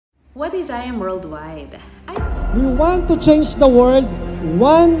What is iAM Worldwide? We want to change the world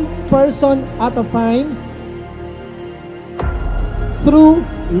one person at a time through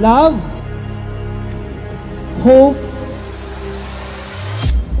love, hope,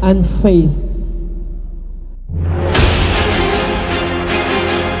 and faith.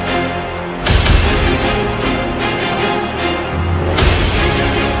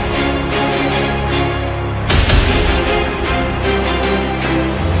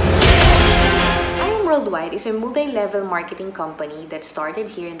 Worldwide is a multi-level marketing company that started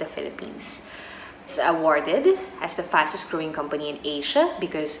here in the Philippines. It's awarded as the fastest growing company in Asia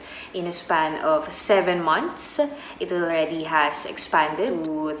because in a span of 7 months, it already has expanded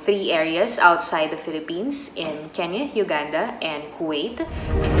to 3 areas outside the Philippines in Kenya, Uganda, and Kuwait.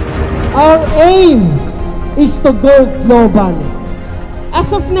 Our aim is to go global.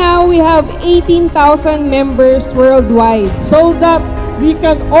 As of now, we have 18,000 members worldwide. So that we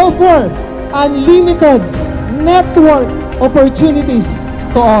can offer unlimited network opportunities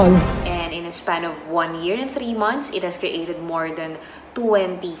to all. And in a span of 1 year and 3 months, it has created more than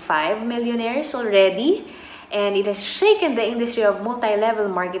 25 millionaires already. And it has shaken the industry of multi-level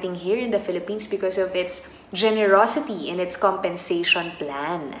marketing here in the Philippines because of its generosity in its compensation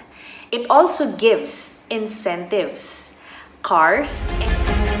plan. It also gives incentives, cars,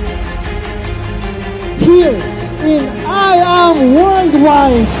 here in iAM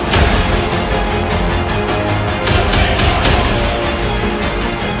Worldwide.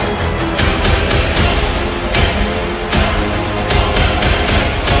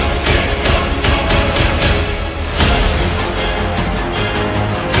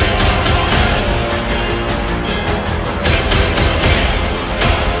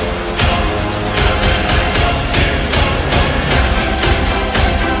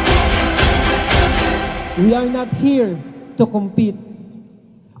 We are not here to compete.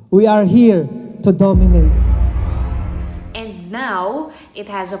 We are here to dominate. And now, it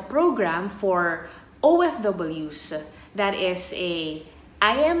has a program for OFWs. That is a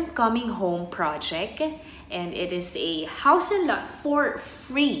iAM Coming Home project. And it is a house and lot for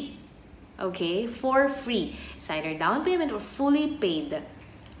free. Okay? For free. It's either down payment or fully paid.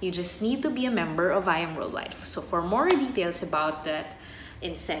 You just need to be a member of iAM Worldwide. So for more details about that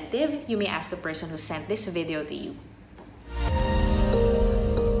incentive, you may ask the person who sent this video to you.